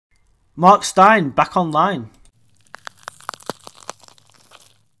Mark Steyn back online.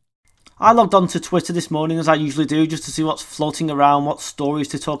 I logged on to Twitter this morning, as I usually do, just to see what's floating around, what stories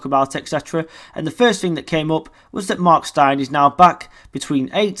to talk about, etc. And the first thing that came up was that Mark Steyn is now back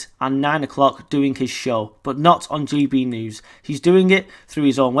between 8 and 9 o'clock doing his show, but not on GB News. He's doing it through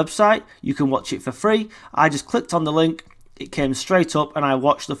his own website. You can watch it for free. I just clicked on the link. It came straight up and I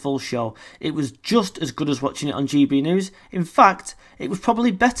watched the full show. It was just as good as watching it on GB News. In fact, it was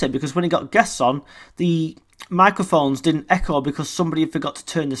probably better because when he got guests on, the microphones didn't echo because somebody had forgot to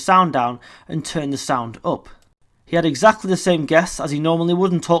turn the sound down and turn the sound up. He had exactly the same guests as he normally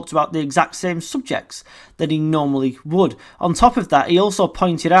would and talked about the exact same subjects that he normally would. On top of that, he also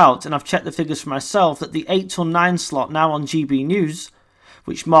pointed out, and I've checked the figures for myself, that the 8 till 9 slot now on GB News,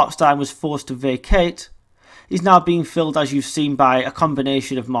 which Mark Steyn was forced to vacate, is now being filled, as you've seen, by a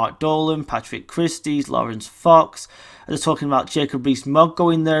combination of Mark Dolan, Patrick Christys, Lawrence Fox. They're talking about Jacob Rees-Mogg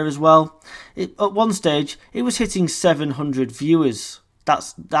going there as well. At one stage, it was hitting 700 viewers.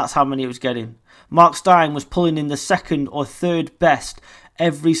 That's how many it was getting. Mark Steyn was pulling in the second or third best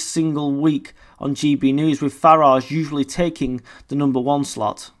every single week on GB News, with Farage usually taking the number 1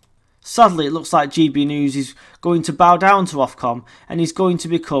 slot. Sadly, it looks like GB News is going to bow down to Ofcom and is going to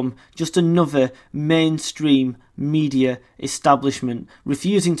become just another mainstream media establishment,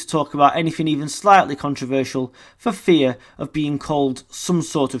 refusing to talk about anything even slightly controversial for fear of being called some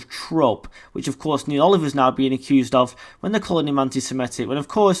sort of trope, which of course Neil Oliver's now being accused of when they're calling him anti-Semitic, when of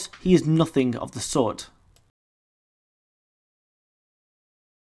course he is nothing of the sort.